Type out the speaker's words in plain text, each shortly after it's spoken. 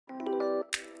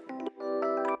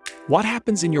What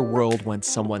happens in your world when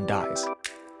someone dies?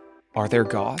 Are there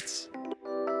gods?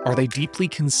 Are they deeply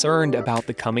concerned about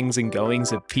the comings and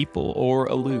goings of people, or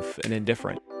aloof and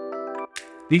indifferent?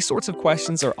 These sorts of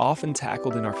questions are often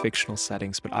tackled in our fictional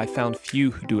settings, but I found few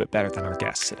who do it better than our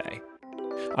guests today.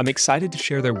 I'm excited to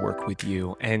share their work with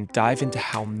you and dive into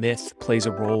how myth plays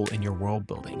a role in your world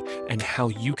building and how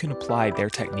you can apply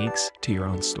their techniques to your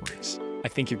own stories. I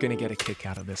think you're going to get a kick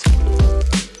out of this one.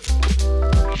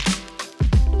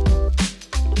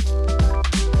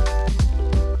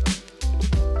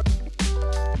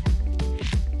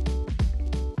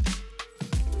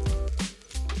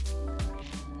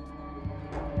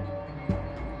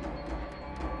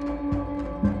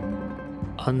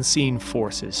 Unseen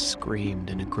forces screamed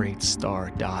and a great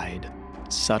star died,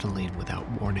 suddenly and without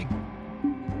warning.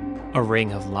 A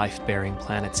ring of life-bearing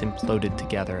planets imploded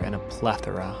together and a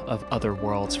plethora of other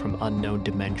worlds from unknown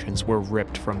dimensions were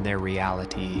ripped from their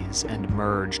realities and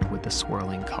merged with the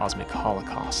swirling cosmic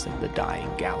holocaust of the dying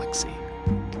galaxy.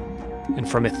 And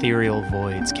from ethereal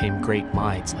voids came great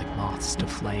minds like moths to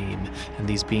flame, and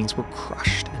these beings were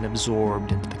crushed and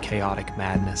absorbed into the chaotic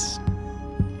madness.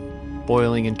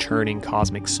 Boiling and churning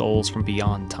cosmic souls from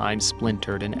beyond time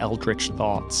splintered, and eldritch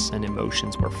thoughts and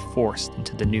emotions were forced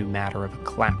into the new matter of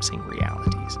collapsing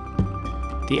realities.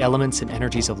 The elements and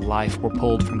energies of life were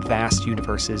pulled from vast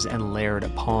universes and layered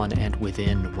upon and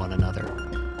within one another.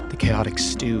 The chaotic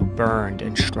stew burned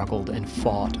and struggled and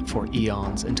fought for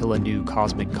eons until a new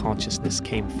cosmic consciousness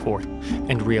came forth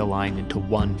and realigned into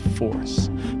one force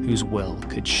whose will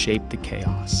could shape the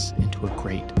chaos into a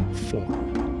great form.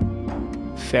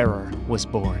 Ferrer was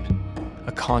born,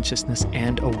 a consciousness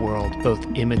and a world both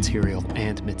immaterial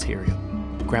and material,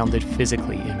 grounded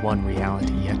physically in one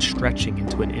reality, yet stretching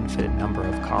into an infinite number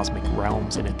of cosmic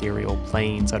realms and ethereal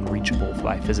planes unreachable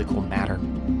by physical matter.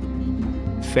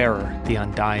 Ferrer, the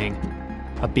Undying,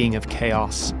 a being of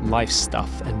chaos, life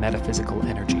stuff, and metaphysical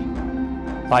energy.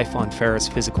 Life on Ferrer's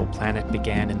physical planet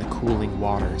began in the cooling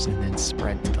waters and then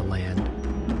spread to the land.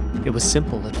 It was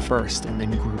simple at first and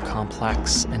then grew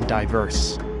complex and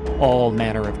diverse. All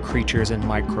manner of creatures and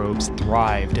microbes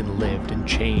thrived and lived and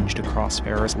changed across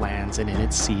Ferrer's lands and in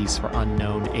its seas for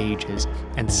unknown ages,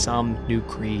 and some knew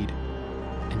greed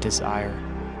and desire,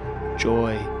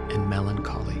 joy and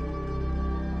melancholy.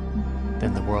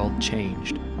 Then the world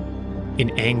changed. In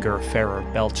anger, Ferrer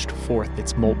belched forth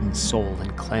its molten soul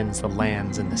and cleansed the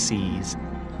lands and the seas.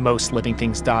 Most living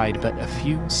things died, but a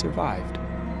few survived.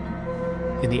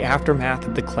 In the aftermath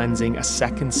of the cleansing, a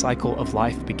second cycle of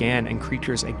life began, and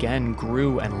creatures again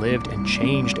grew and lived and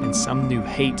changed, and some knew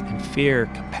hate and fear,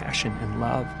 compassion and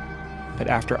love. But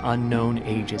after unknown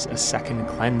ages, a second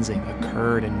cleansing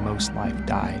occurred and most life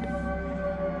died.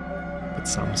 But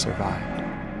some survived.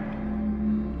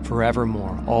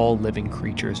 Forevermore, all living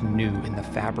creatures knew in the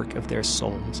fabric of their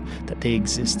souls that they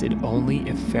existed only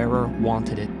if Ferrer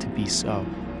wanted it to be so.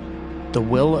 The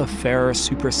will of Ferrer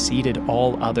superseded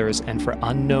all others, and for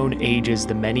unknown ages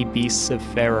the many beasts of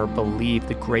Ferrer believed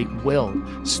the great will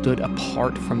stood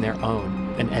apart from their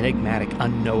own, an enigmatic,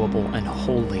 unknowable, and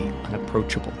wholly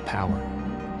unapproachable power.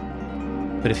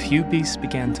 But a few beasts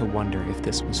began to wonder if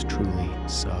this was truly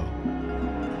so.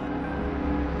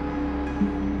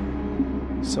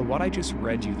 So what I just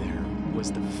read you there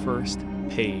was the first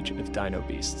page of Dino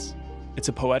Beasts. It's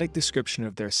a poetic description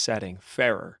of their setting,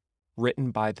 Ferrer,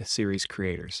 written by the series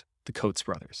creators, the Coates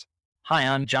brothers. Hi,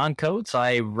 I'm John Coates.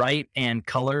 I write and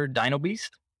color Dino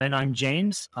Beast. And I'm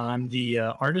James. I'm the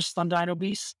artist on Dino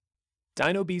Beast.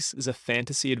 Dino Beast is a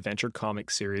fantasy adventure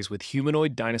comic series with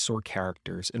humanoid dinosaur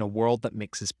characters in a world that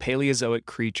mixes Paleozoic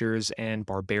creatures and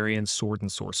barbarian sword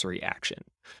and sorcery action.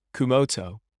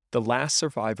 Kumoto, the last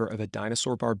survivor of a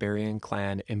dinosaur barbarian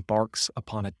clan, embarks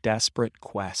upon a desperate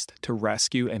quest to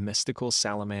rescue a mystical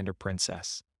salamander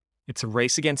princess. It's a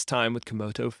race against time, with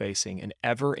Kumoto facing an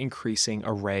ever-increasing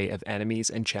array of enemies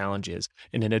and challenges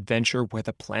in an adventure where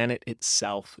the planet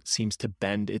itself seems to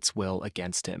bend its will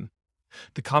against him.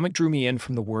 The comic drew me in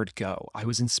from the word go. I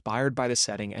was inspired by the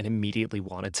setting and immediately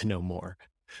wanted to know more.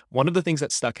 One of the things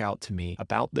that stuck out to me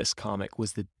about this comic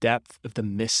was the depth of the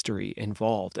mystery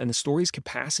involved and the story's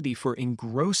capacity for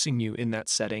engrossing you in that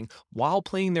setting while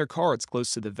playing their cards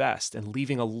close to the vest and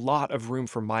leaving a lot of room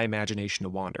for my imagination to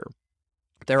wander.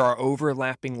 There are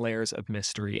overlapping layers of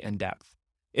mystery and depth.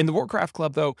 In the Warcraft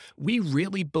Club, though, we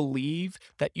really believe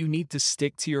that you need to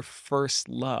stick to your first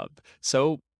love.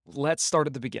 So let's start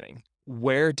at the beginning.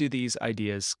 Where do these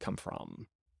ideas come from?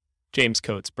 James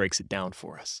Coates breaks it down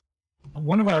for us.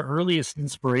 One of our earliest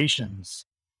inspirations,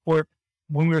 or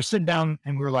when we were sitting down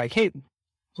and we were like, hey,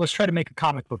 let's try to make a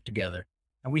comic book together.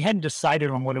 And we hadn't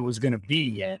decided on what it was going to be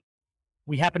yet.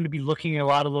 we happened to be looking at a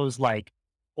lot of those like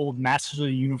old Masters of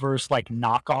the Universe, like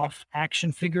knockoff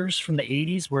action figures from the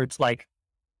 80s, where it's like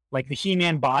the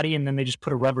He-Man body, and then they just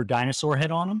put a rubber dinosaur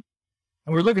head on them.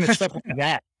 And we're looking at stuff like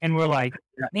that, and we're like,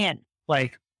 man,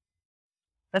 like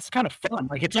that's kind of fun.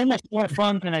 Like it's almost more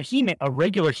fun than a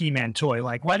regular He-Man toy.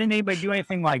 Like, why didn't anybody do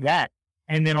anything like that?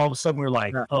 And then all of a sudden we're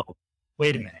like, oh,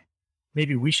 wait a minute,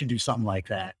 maybe we should do something like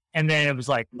that. And then it was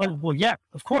like, oh, well, yeah,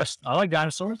 of course, I like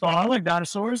dinosaurs. Oh, I like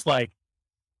dinosaurs. Like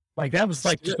that was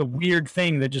like just a weird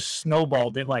thing that just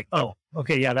snowballed it. Like, oh,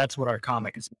 okay, yeah, that's what our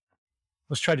comic is.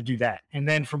 Let's try to do that. And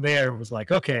then from there it was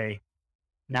like, okay,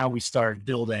 now we start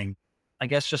building. I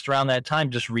guess just around that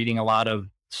time, just reading a lot of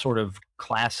sort of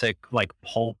classic like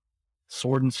pulp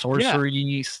sword and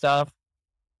sorcery stuff.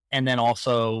 And then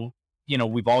also, you know,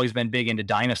 we've always been big into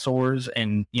dinosaurs,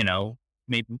 and, you know,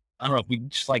 maybe, I don't know if we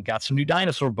just like got some new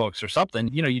dinosaur books or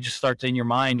something, you know, you just start to, in your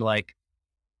mind, like,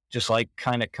 just like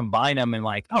kind of combine them and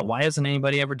like, oh, why hasn't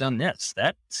anybody ever done this?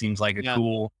 That seems like a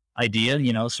cool idea,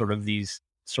 you know, sort of these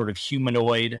sort of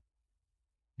humanoid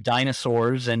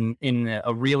dinosaurs and in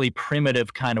a really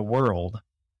primitive kind of world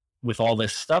with all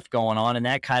this stuff going on. And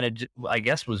that kind of, I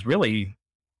guess, was really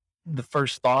the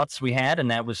first thoughts we had. And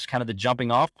that was kind of the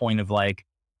jumping off point of like,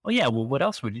 oh yeah, well, what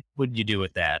else would you do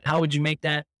with that? How would you make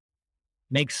that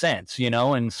make sense, you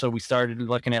know? And so we started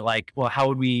looking at like, well, how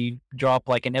would we draw up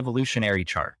like an evolutionary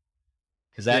chart?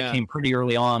 Because that came pretty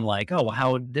early on, like, oh, well,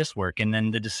 how would this work? And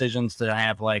then the decisions that I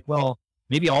have, like, well,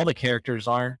 maybe all the characters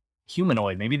aren't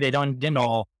humanoid. Maybe they didn't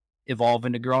all evolve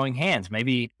into growing hands.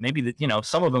 Maybe you know,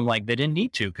 some of them, like, they didn't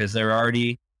need to because they're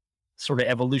already sort of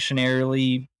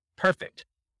evolutionarily perfect.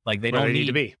 Like they don't need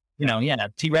to be, you know,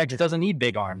 T-Rex doesn't need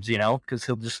big arms, you know,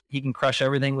 because he can crush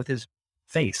everything with his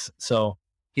face. So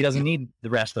he doesn't need the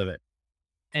rest of it.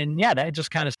 And yeah, that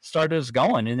just kind of started us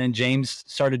going. And then James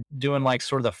started doing like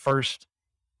sort of the first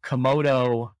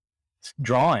Komodo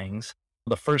drawings,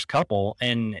 the first couple,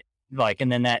 and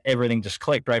then that everything just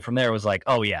clicked right from there. It was like,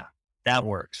 oh yeah, that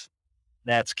works.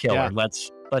 That's killer.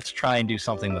 Let's try and do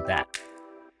something with that.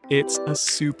 It's a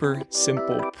super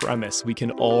simple premise we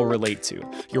can all relate to.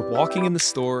 You're walking in the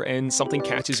store and something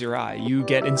catches your eye. You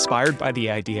get inspired by the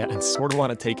idea and sort of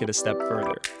want to take it a step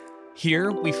further.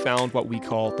 Here we found what we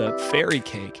call the fairy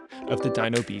cake of the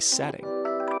Dino Beast setting.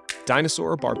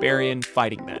 Dinosaur, barbarian,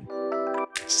 fighting men.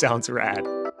 Sounds rad.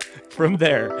 From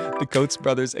there, the Coates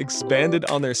brothers expanded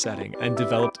on their setting and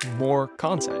developed more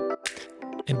content.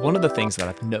 And one of the things that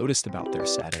I've noticed about their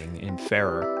setting in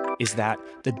Fairer is that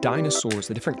the dinosaurs,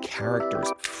 the different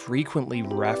characters, frequently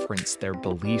reference their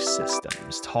belief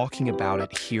systems, talking about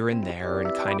it here and there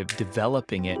and kind of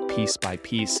developing it piece by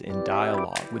piece in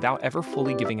dialogue without ever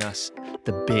fully giving us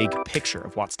the big picture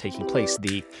of what's taking place,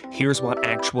 the here's what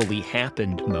actually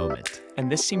happened moment.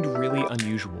 And this seemed really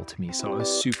unusual to me, so I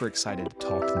was super excited to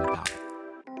talk to them about it.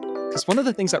 Because one of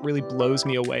the things that really blows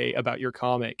me away about your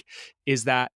comic is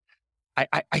that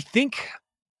I think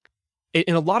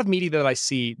in a lot of media that I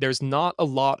see, there's not a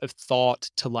lot of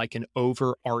thought to like an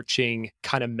overarching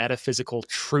kind of metaphysical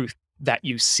truth that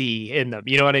you see in them.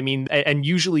 You know what I mean? And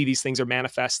usually these things are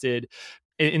manifested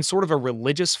in sort of a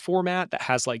religious format that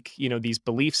has like, you know, these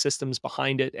belief systems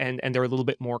behind it. And they're a little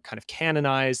bit more kind of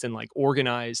canonized and like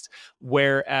organized.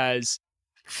 Whereas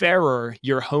Fairer,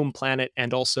 your home planet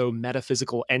and also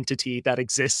metaphysical entity that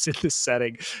exists in this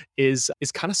setting is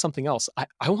kind of something else.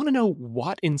 I want to know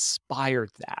what inspired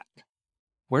that.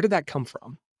 Where did that come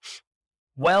from?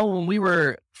 Well, when we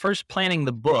were first planning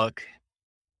the book,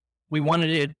 we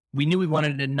knew we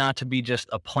wanted it not to be just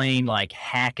a plain like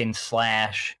hack and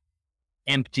slash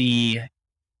empty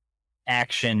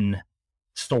action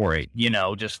story, you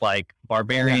know, just like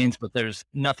barbarians, but there's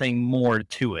nothing more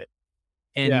to it.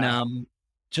 And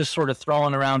just sort of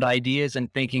throwing around ideas and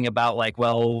thinking about like,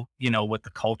 well, you know, what the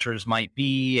cultures might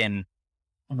be and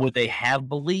would they have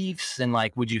beliefs, and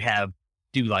like, would you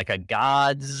do like a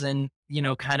gods and, you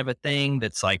know, kind of a thing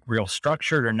that's like real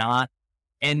structured or not.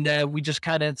 And we just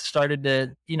kind of started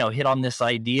to, you know, hit on this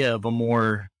idea of a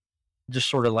more just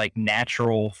sort of like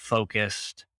natural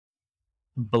focused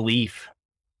belief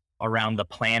around the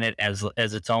planet as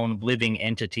its own living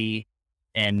entity,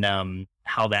 and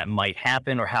how that might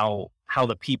happen, or how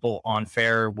the people on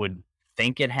Fairer would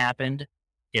think it happened,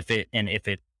 if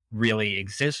it really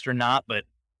exists or not, but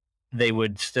they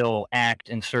would still act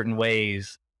in certain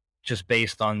ways just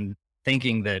based on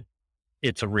thinking that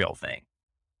it's a real thing.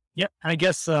 Yeah. I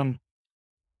guess one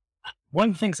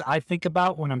of the things I think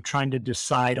about when I'm trying to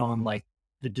decide on like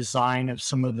the design of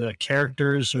some of the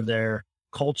characters or their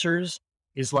cultures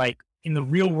is like, in the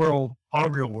real world, our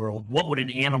real world, what would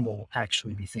an animal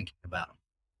actually be thinking about?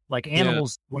 Like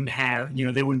animals wouldn't have,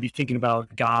 they wouldn't be thinking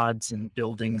about gods and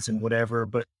buildings and whatever,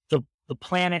 but the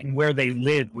planet and where they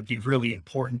live would be really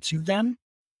important to them.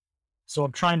 So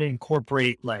I'm trying to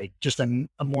incorporate like just a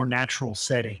more natural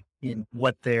setting in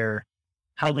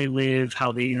how they live,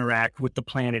 how they interact with the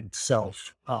planet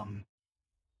itself,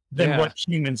 than what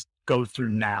humans go through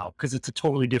now, because it's a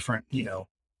totally different,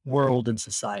 world and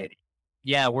society.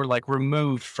 Yeah, we're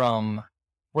removed from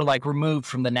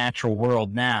the natural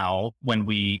world now when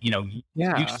we,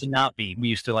 used to not be. We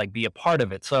used to like be a part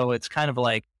of it. So it's kind of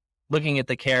like looking at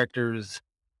the characters,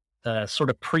 sort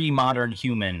of pre-modern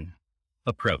human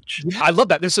approach. Yeah, I love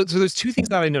that. There's two things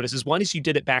that I noticed. One is you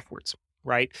did it backwards,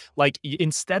 right? Like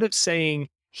instead of saying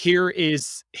here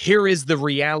is the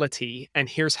reality and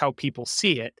here's how people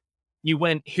see it, you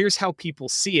went here's how people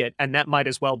see it, and that might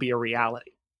as well be a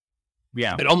reality.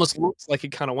 Yeah, it almost looks like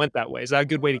it kind of went that way. Is that a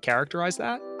good way to characterize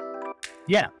that?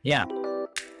 Yeah.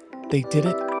 They did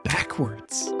it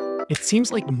backwards. It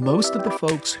seems like most of the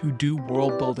folks who do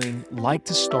world building like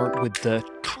to start with the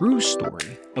true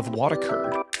story of what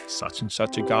occurred. Such and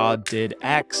such a god did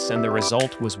X, and the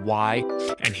result was Y,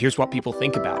 and here's what people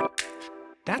think about it.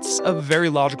 That's a very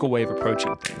logical way of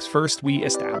approaching things. First, we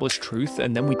establish truth,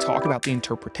 and then we talk about the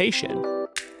interpretation.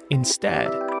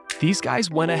 Instead, these guys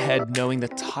went ahead knowing the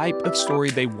type of story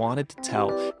they wanted to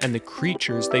tell and the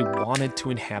creatures they wanted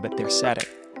to inhabit their setting.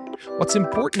 What's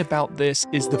important about this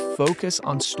is the focus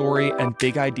on story and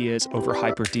big ideas over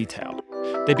hyper detail.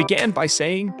 They began by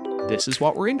saying, this is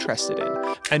what we're interested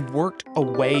in, and worked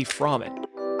away from it.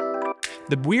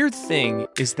 The weird thing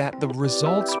is that the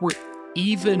results were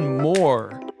even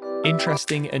more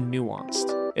interesting and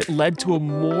nuanced. It led to a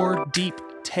more deep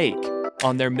take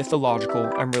on their mythological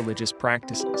and religious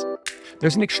practices.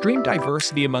 There's an extreme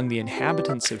diversity among the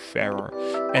inhabitants of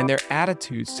Faerûr and their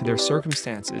attitudes to their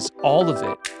circumstances. All of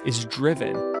it is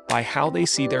driven by how they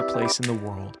see their place in the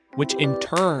world, which in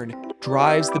turn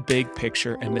drives the big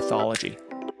picture and mythology.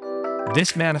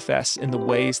 This manifests in the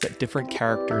ways that different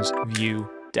characters view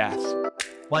death.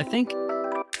 Well, I think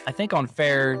on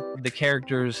Faerûr, the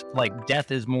characters, like,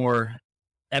 death is more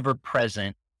ever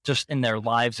present just in their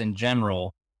lives in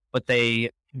general, but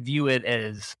they view it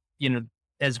as,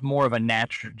 as more of a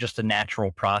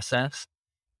natural process.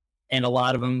 And a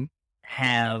lot of them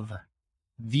have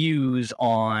views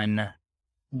on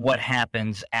what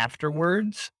happens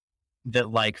afterwards,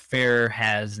 that like Faerûr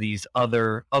has these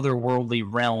otherworldly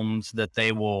realms that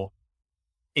they will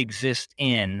exist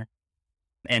in.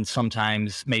 And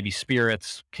sometimes maybe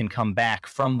spirits can come back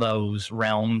from those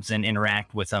realms and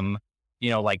interact with them,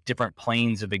 like different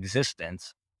planes of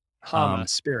existence.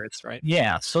 Spirits, right?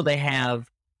 Yeah. So they have,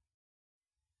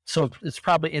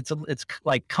 it's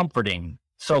like comforting.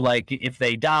 So like if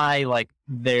they die, like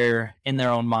they're in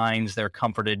their own minds, they're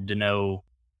comforted to know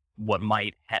what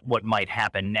might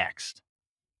happen next.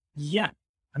 Yeah.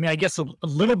 I mean, I guess a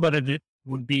little bit of it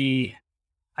would be,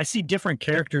 I see different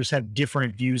characters have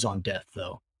different views on death,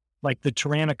 though. Like the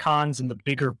Tyrannicons and the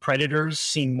bigger predators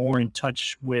seem more in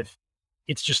touch with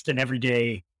it's just an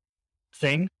everyday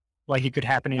thing. Like it could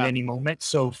happen at any moment.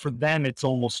 So for them, it's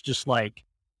almost just like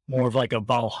more of like a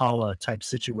Valhalla type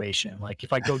situation. Like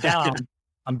if I go down,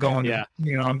 I'm going,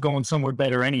 I'm going somewhere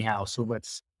better anyhow. So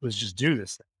let's just do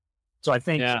this thing. So I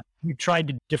think we tried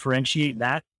to differentiate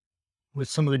that with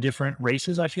some of the different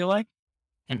races, I feel like.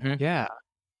 Mm-hmm. Yeah.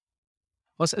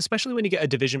 Well, especially when you get a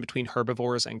division between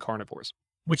herbivores and carnivores.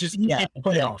 Which is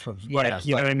play off of, like,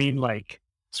 you know what I mean? Like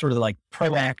sort of like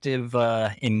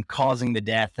proactive in causing the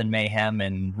death and mayhem,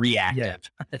 and reactive,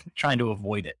 trying to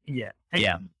avoid it. Yeah.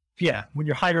 Yeah. When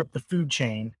you're higher up the food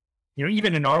chain,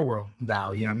 even in our world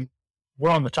now, we're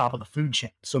on the top of the food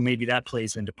chain. So maybe that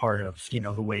plays into part of, the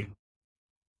way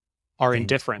our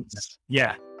indifference.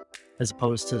 Yeah. As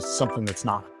opposed to something that's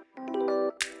not.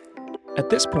 At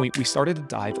this point, we started to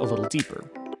dive a little deeper.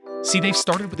 See, they've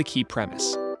started with a key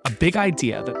premise, a big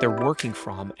idea that they're working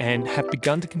from, and have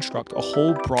begun to construct a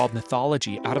whole broad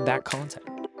mythology out of that content.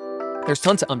 There's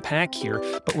tons to unpack here,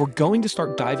 but we're going to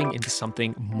start diving into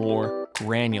something more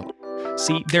granular.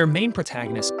 See, their main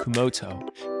protagonist, Kumoto,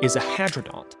 is a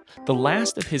Hadrodont, the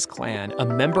last of his clan, a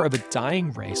member of a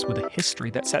dying race with a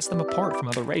history that sets them apart from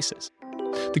other races.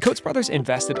 The Coates brothers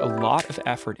invested a lot of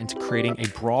effort into creating a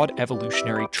broad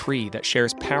evolutionary tree that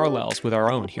shares parallels with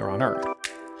our own here on Earth.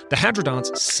 The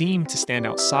Hadrodonts seem to stand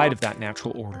outside of that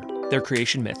natural order. Their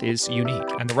creation myth is unique,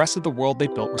 and the rest of the world they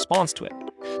built responds to it.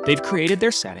 They've created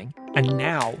their setting, and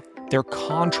now they're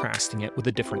contrasting it with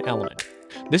a different element.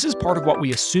 This is part of what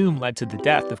we assume led to the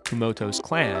death of Kumoto's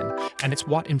clan, and it's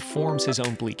what informs his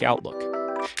own bleak outlook.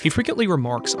 He frequently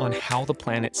remarks on how the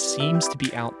planet seems to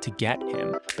be out to get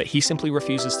him, but he simply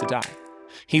refuses to die.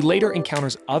 He later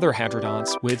encounters other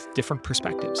Hadrodonts with different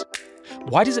perspectives.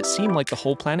 Why does it seem like the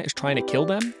whole planet is trying to kill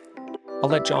them? I'll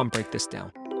let John break this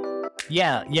down.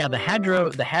 Yeah. The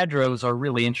Hadros are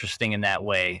really interesting in that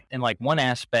way. And like one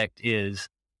aspect is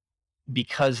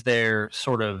because they're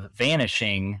sort of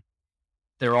vanishing,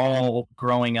 they're all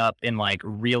growing up in like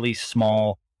really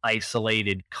small,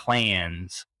 isolated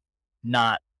clans,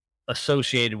 not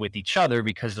associated with each other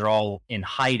because they're all in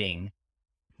hiding.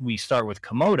 We start with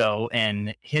Komodo,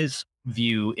 and his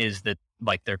view is that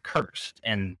like they're cursed,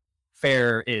 and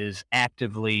Fair is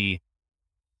actively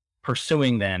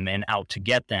pursuing them and out to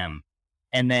get them.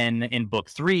 And then in book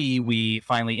 3, we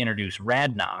finally introduce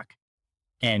Radnock,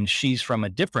 and she's from a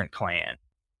different clan.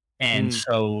 And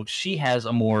so she has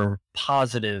a more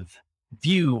positive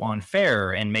view on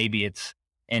Fair, and maybe it's,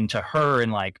 and to her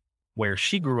and like where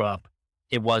she grew up,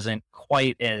 it wasn't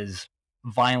quite as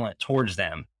violent towards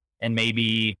them. And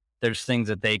maybe there's things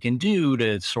that they can do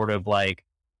to sort of like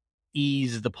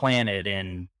ease the planet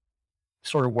and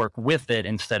sort of work with it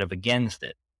instead of against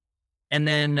it. And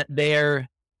then they're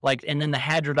like, and then the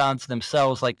Hadrodonts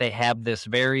themselves, like they have this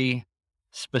very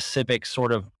specific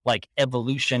sort of like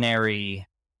evolutionary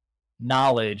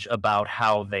knowledge about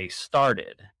how they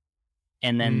started.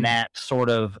 And then that sort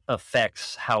of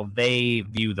affects how they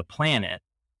view the planet,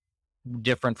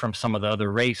 different from some of the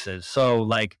other races. So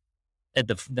like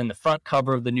then the front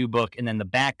cover of the new book and then the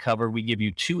back cover, we give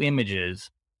you 2 images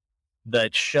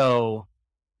that show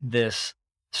this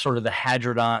sort of the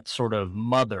Hadrodont sort of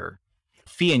mother,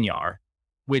 Fianyar,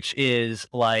 which is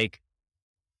like,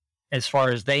 as far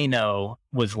as they know,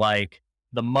 was like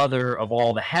the mother of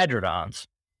all the Hadrodonts.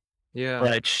 Yeah.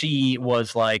 But she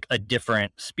was like a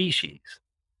different species.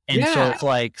 And so it's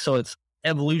like, so it's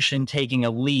evolution taking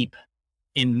a leap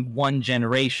in one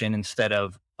generation instead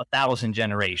of 1,000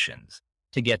 generations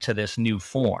to get to this new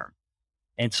form.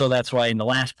 And so that's why in the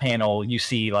last panel, you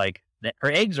see like that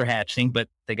her eggs are hatching, but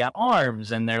they got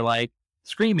arms and they're like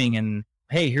screaming and,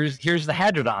 hey, here's the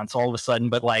Hadrodonts all of a sudden.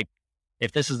 But like,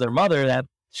 if this is their mother, that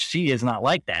she is not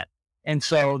like that. And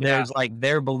so there's like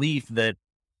their belief that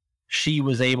she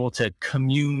was able to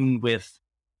commune with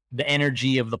the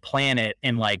energy of the planet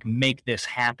and like make this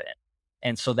happen.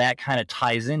 And so that kind of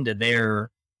ties into their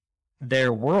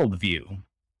worldview.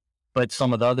 But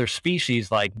some of the other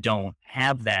species like don't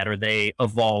have that, or they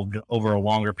evolved over a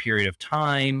longer period of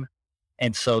time.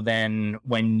 And so then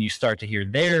when you start to hear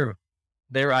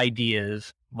their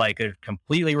ideas, like are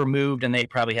completely removed, and they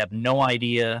probably have no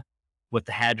idea what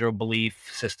the Hadro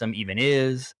belief system even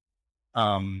is.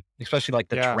 Especially like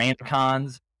the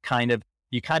Tyrantocons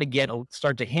you kind of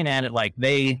start to hint at it, like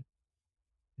they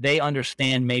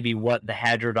understand maybe what the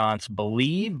Hadrodonts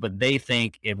believe, but they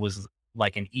think it was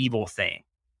like an evil thing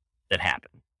that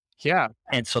happened. Yeah.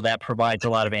 And so that provides a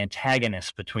lot of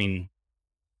antagonists between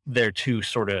their 2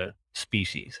 sort of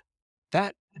species.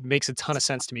 That makes a ton of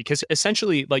sense to me, because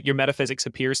essentially like your metaphysics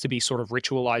appears to be sort of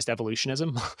ritualized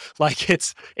evolutionism. Like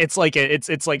it's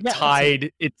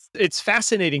tied. It's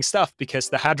fascinating stuff, because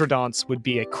the Hadrodonts would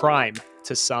be a crime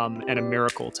to some and a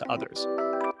miracle to others.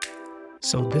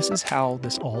 So this is how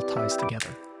this all ties together.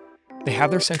 They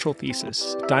have their central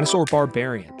thesis, dinosaur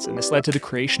barbarians, and this led to the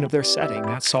creation of their setting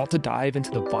that sought to dive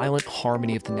into the violent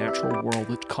harmony of the natural world,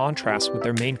 which contrasts with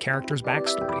their main character's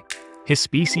backstory. His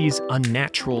species'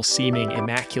 unnatural-seeming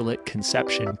immaculate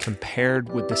conception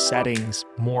compared with the setting's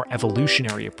more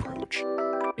evolutionary approach.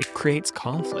 It creates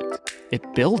conflict.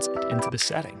 It builds it into the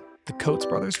setting. The Coates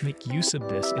brothers make use of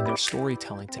this in their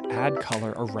storytelling to add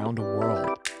color around a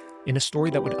world, in a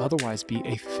story that would otherwise be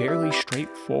a fairly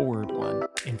straightforward one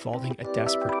involving a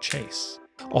desperate chase.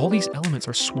 All these elements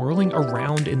are swirling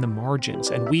around in the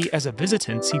margins, and we as a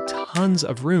visitant see tons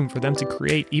of room for them to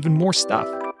create even more stuff.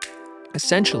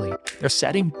 Essentially, their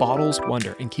setting bottles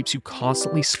wonder and keeps you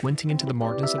constantly squinting into the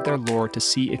margins of their lore to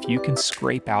see if you can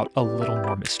scrape out a little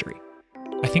more mystery.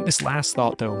 I think this last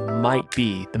thought, though, might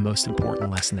be the most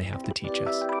important lesson they have to teach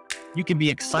us. You can be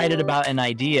excited about an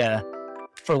idea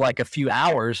for like a few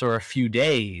hours or a few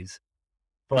days,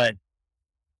 but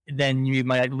then you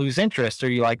might lose interest, or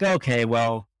you're like, okay,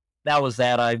 well, that was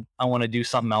that. I want to do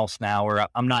something else now, or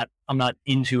I'm not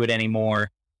into it anymore.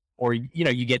 Or, you know,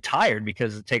 you get tired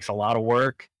because it takes a lot of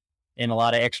work and a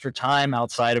lot of extra time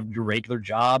outside of your regular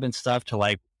job and stuff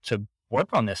to work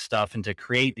on this stuff and to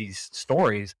create these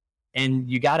stories. And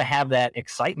you got to have that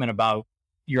excitement about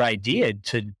your idea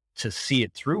to see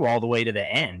it through all the way to the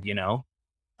end, you know?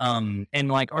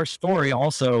 And like our story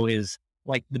also is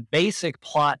like the basic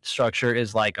plot structure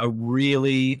is like a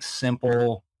really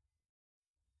simple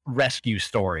rescue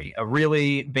story, a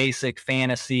really basic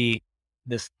fantasy.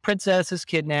 This princess is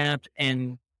kidnapped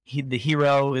and the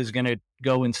hero is going to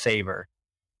go and save her.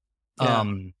 Yeah.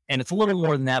 And it's a little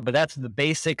more than that, but that's the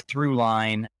basic through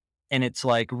line. And it's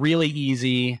like really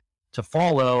easy to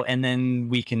follow. And then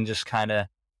we can just kind of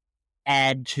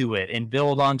add to it and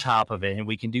build on top of it. And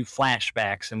we can do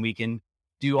flashbacks and we can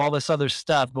do all this other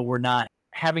stuff, but we're not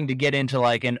having to get into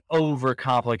like an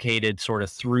overcomplicated sort of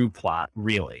through plot,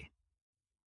 really.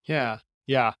 Yeah.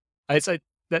 Yeah. It's like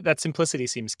that simplicity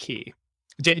seems key.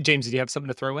 James, do you have something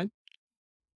to throw in?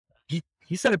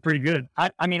 He said it pretty good.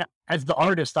 I mean, as the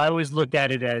artist, I always looked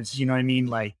at it as, you know what I mean?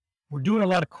 Like, we're doing a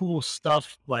lot of cool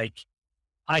stuff, like,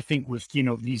 I think with, you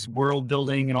know, these world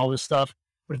building and all this stuff.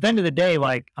 But at the end of the day,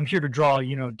 like, I'm here to draw,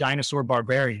 you know, dinosaur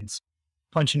barbarians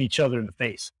punching each other in the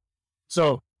face.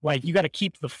 So, like, you got to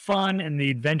keep the fun and the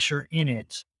adventure in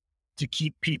it to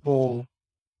keep people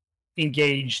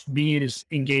engaged, being as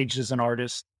engaged as an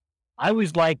artist. I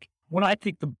always like, when I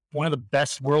think one of the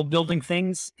best world building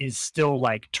things is still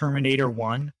like Terminator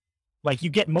 1. Like, you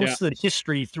get most of the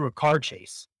history through a car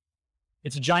chase.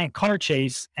 It's a giant car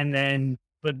chase,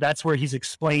 but that's where he's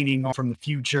explaining from the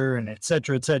future and et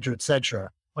cetera, et cetera, et cetera.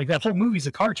 Like, that whole movie's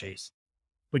a car chase,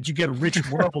 but you get a rich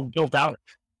world built out.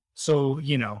 So,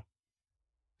 you know,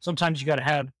 sometimes you got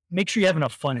to make sure you have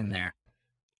enough fun in there.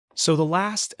 So the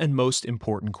last and most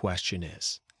important question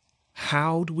is,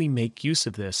 how do we make use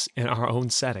of this in our own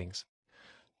settings?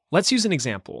 Let's use an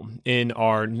example in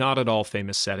our not at all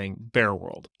famous setting, Bear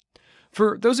World.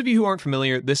 For those of you who aren't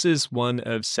familiar, this is one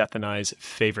of Seth and I's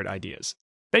favorite ideas.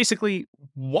 Basically,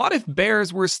 what if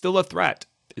bears were still a threat,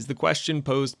 is the question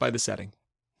posed by the setting.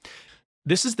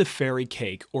 This is the fairy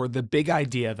cake, or the big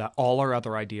idea that all our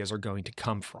other ideas are going to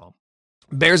come from.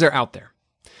 Bears are out there.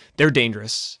 They're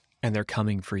dangerous, and they're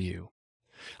coming for you.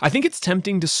 I think it's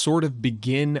tempting to sort of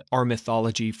begin our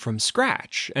mythology from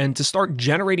scratch and to start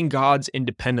generating gods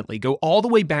independently, go all the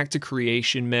way back to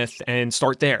creation myth and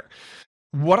start there.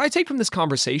 What I take from this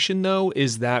conversation, though,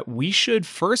 is that we should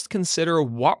first consider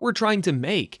what we're trying to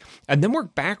make, and then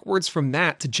work backwards from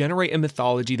that to generate a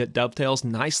mythology that dovetails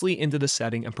nicely into the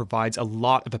setting and provides a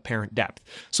lot of apparent depth.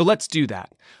 So let's do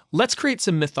that. Let's create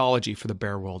some mythology for the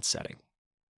Bear World setting.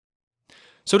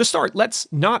 So to start, let's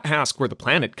not ask where the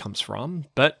planet comes from,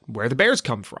 but where the bears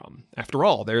come from. After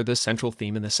all, they're the central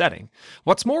theme in the setting.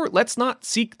 What's more, let's not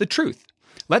seek the truth.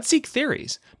 Let's seek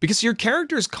theories, because your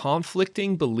character's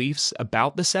conflicting beliefs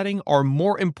about the setting are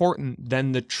more important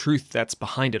than the truth that's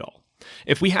behind it all.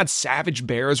 If we had savage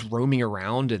bears roaming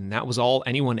around and that was all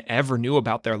anyone ever knew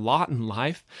about their lot in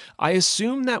life, I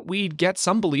assume that we'd get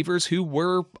some believers who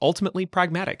were ultimately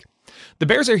pragmatic. The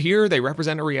bears are here, they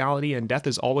represent a reality, and death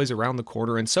is always around the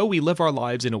corner, and so we live our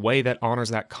lives in a way that honors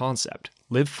that concept.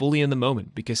 Live fully in the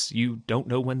moment, because you don't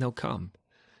know when they'll come.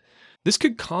 This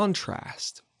could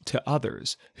contrast to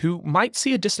others who might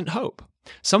see a distant hope.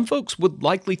 Some folks would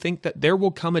likely think that there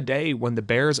will come a day when the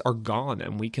bears are gone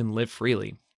and we can live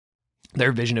freely.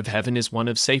 Their vision of heaven is one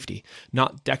of safety,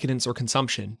 not decadence or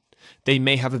consumption. They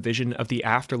may have a vision of the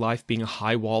afterlife being a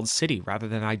high-walled city rather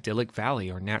than an idyllic valley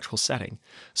or natural setting.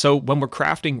 So when we're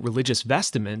crafting religious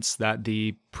vestments that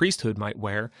the priesthood might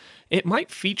wear, it might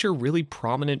feature really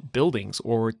prominent buildings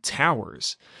or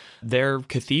towers. Their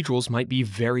cathedrals might be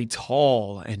very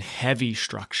tall and heavy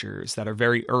structures that are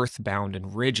very earthbound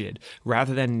and rigid,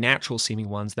 rather than natural-seeming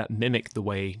ones that mimic the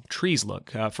way trees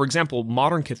look. For example,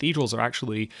 modern cathedrals are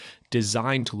actually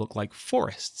designed to look like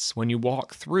forests. When you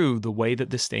walk through, the way that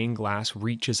the stained glass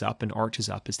reaches up and arches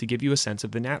up is to give you a sense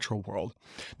of the natural world.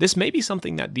 This may be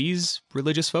something that these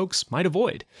religious folks might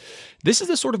avoid. This is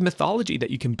the sort of mythology that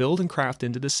you can build and craft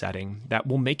into the setting that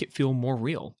will make it feel more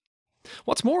real.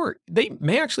 What's more, they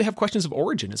may actually have questions of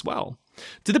origin as well.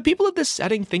 Do the people of this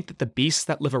setting think that the beasts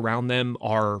that live around them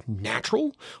are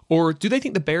natural? Or do they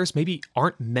think the bears maybe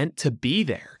aren't meant to be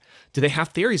there? Do they have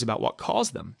theories about what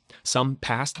caused them? Some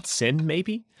past sin,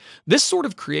 maybe? This sort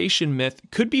of creation myth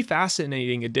could be a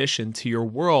fascinating addition to your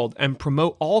world and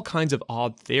promote all kinds of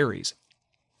odd theories.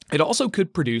 It also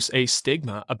could produce a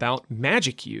stigma about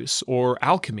magic use or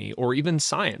alchemy or even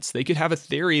science. They could have a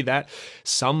theory that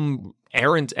some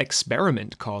errant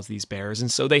experiment caused these bears,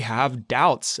 and so they have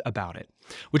doubts about it,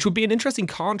 which would be an interesting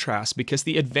contrast because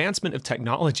the advancement of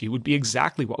technology would be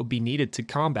exactly what would be needed to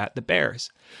combat the bears.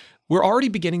 We're already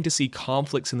beginning to see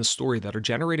conflicts in the story that are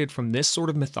generated from this sort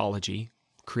of mythology,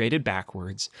 created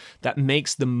backwards, that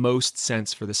makes the most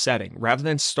sense for the setting. Rather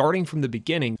than starting from the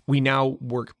beginning, we now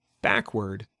work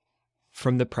backward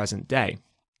from the present day.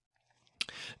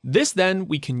 This then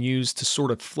we can use to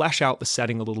sort of flesh out the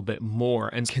setting a little bit more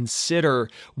and consider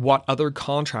what other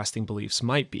contrasting beliefs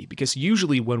might be, because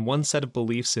usually when one set of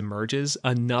beliefs emerges,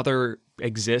 another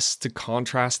exists to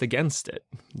contrast against it.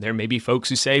 There may be folks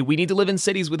who say we need to live in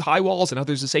cities with high walls, and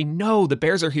others who say no, the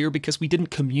bears are here because we didn't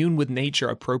commune with nature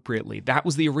appropriately. That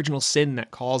was the original sin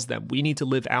that caused them. We need to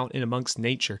live out in amongst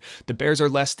nature. The bears are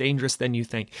less dangerous than you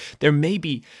think. There may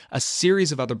be a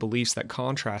series of other beliefs that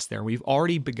contrast there. We've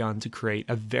already begun to create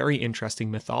a very interesting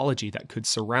mythology that could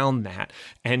surround that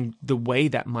and the way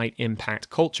that might impact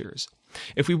cultures.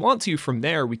 If we want to, from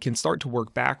there, we can start to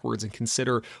work backwards and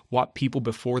consider what people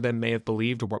before them may have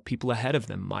believed or what people ahead of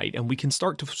them might. And we can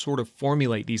start to sort of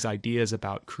formulate these ideas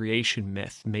about creation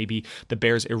myth. Maybe the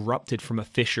bears erupted from a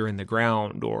fissure in the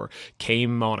ground, or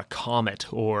came on a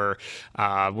comet, or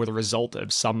were the result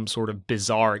of some sort of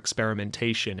bizarre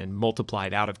experimentation and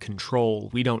multiplied out of control.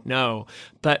 We don't know.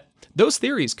 But those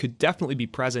theories could definitely be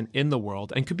present in the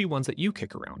world and could be ones that you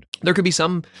kick around. There could be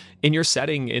some in your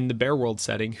setting, in the bear world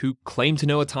setting, who claim to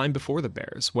know a time before the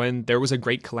bears when there was a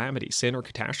great calamity, sin, or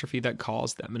catastrophe that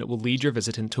caused them, and it will lead your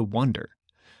visitant to wonder.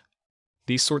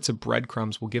 These sorts of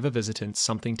breadcrumbs will give a visitant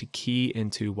something to key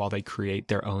into while they create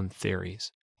their own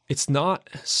theories. It's not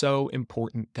so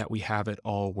important that we have it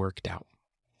all worked out,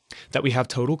 that we have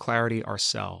total clarity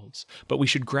ourselves, but we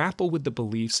should grapple with the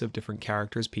beliefs of different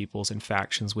characters, peoples, and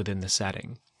factions within the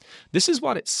setting. This is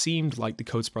what it seemed like the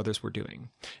Coates brothers were doing.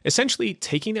 Essentially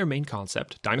taking their main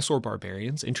concept, dinosaur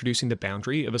barbarians, introducing the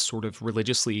boundary of a sort of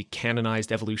religiously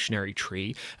canonized evolutionary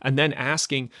tree, and then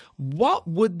asking, what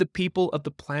would the people of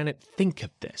the planet think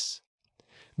of this?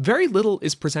 Very little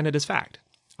is presented as fact.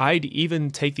 I'd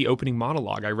even take the opening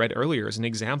monologue I read earlier as an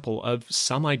example of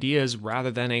some ideas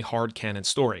rather than a hard canon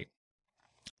story.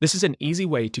 This is an easy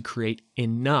way to create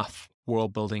enough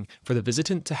world building for the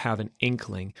visitant to have an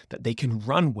inkling that they can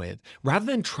run with, rather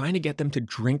than trying to get them to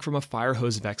drink from a fire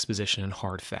hose of exposition and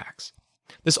hard facts.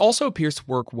 This also appears to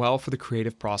work well for the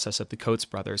creative process of the Coates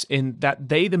brothers, in that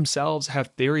they themselves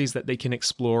have theories that they can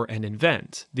explore and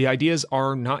invent. The ideas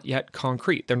are not yet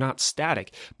concrete, they're not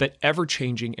static, but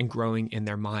ever-changing and growing in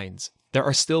their minds. There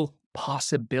are still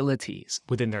possibilities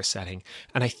within their setting,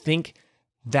 and I think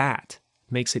that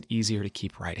makes it easier to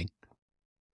keep writing.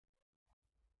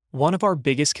 One of our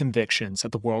biggest convictions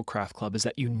at the Worldcraft Club is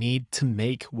that you need to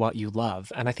make what you love,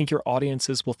 and I think your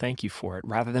audiences will thank you for it,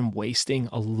 rather than wasting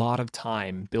a lot of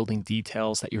time building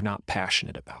details that you're not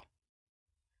passionate about.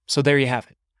 So there you have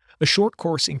it, a short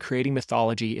course in creating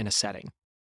mythology in a setting.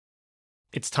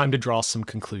 It's time to draw some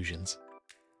conclusions.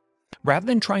 Rather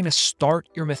than trying to start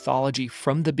your mythology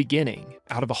from the beginning,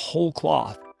 out of a whole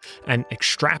cloth, and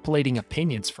extrapolating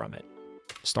opinions from it,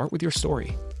 start with your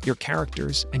story, your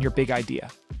characters, and your big idea.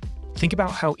 Think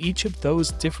about how each of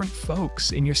those different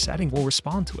folks in your setting will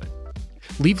respond to it.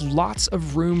 Leave lots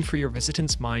of room for your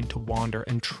visitant's mind to wander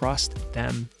and trust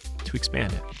them to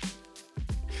expand it.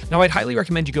 Now, I'd highly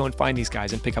recommend you go and find these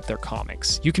guys and pick up their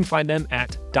comics. You can find them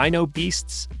at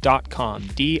dinobeasts.com,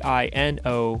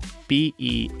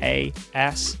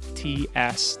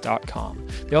 DINOBEASTS.com.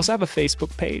 They also have a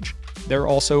Facebook page. They're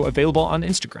also available on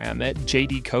Instagram at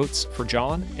JD Coates for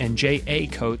John and JA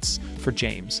Coates for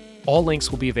James. All links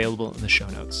will be available in the show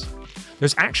notes.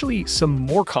 There's actually some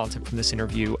more content from this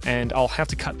interview, and I'll have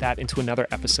to cut that into another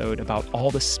episode about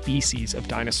all the species of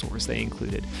dinosaurs they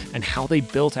included and how they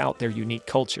built out their unique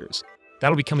cultures.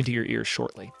 That'll be coming to your ears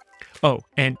shortly. Oh,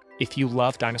 and if you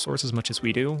love dinosaurs as much as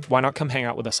we do, why not come hang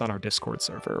out with us on our Discord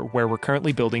server, where we're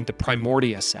currently building the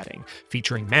Primordia setting,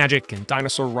 featuring magic and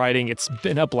dinosaur riding. It's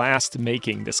been a blast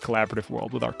making this collaborative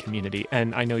world with our community,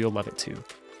 and I know you'll love it too.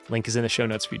 Link is in the show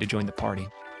notes for you to join the party.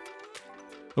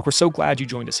 Look, we're so glad you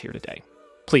joined us here today.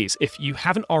 Please, if you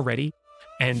haven't already,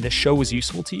 and the show was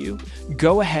useful to you,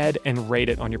 go ahead and rate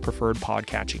it on your preferred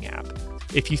podcatching app.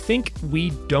 If you think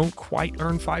we don't quite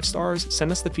earn 5 stars,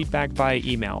 send us the feedback via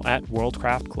email at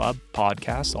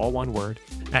worldcraftclubpodcast, all one word,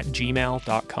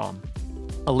 @gmail.com.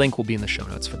 A link will be in the show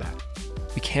notes for that.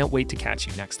 We can't wait to catch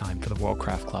you next time for the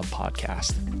Worldcraft Club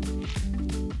podcast.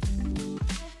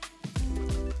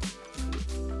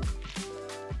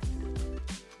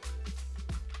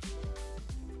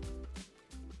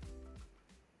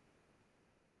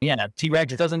 Yeah,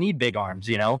 T-Rex doesn't need big arms,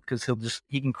 because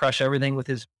he can crush everything with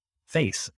his face.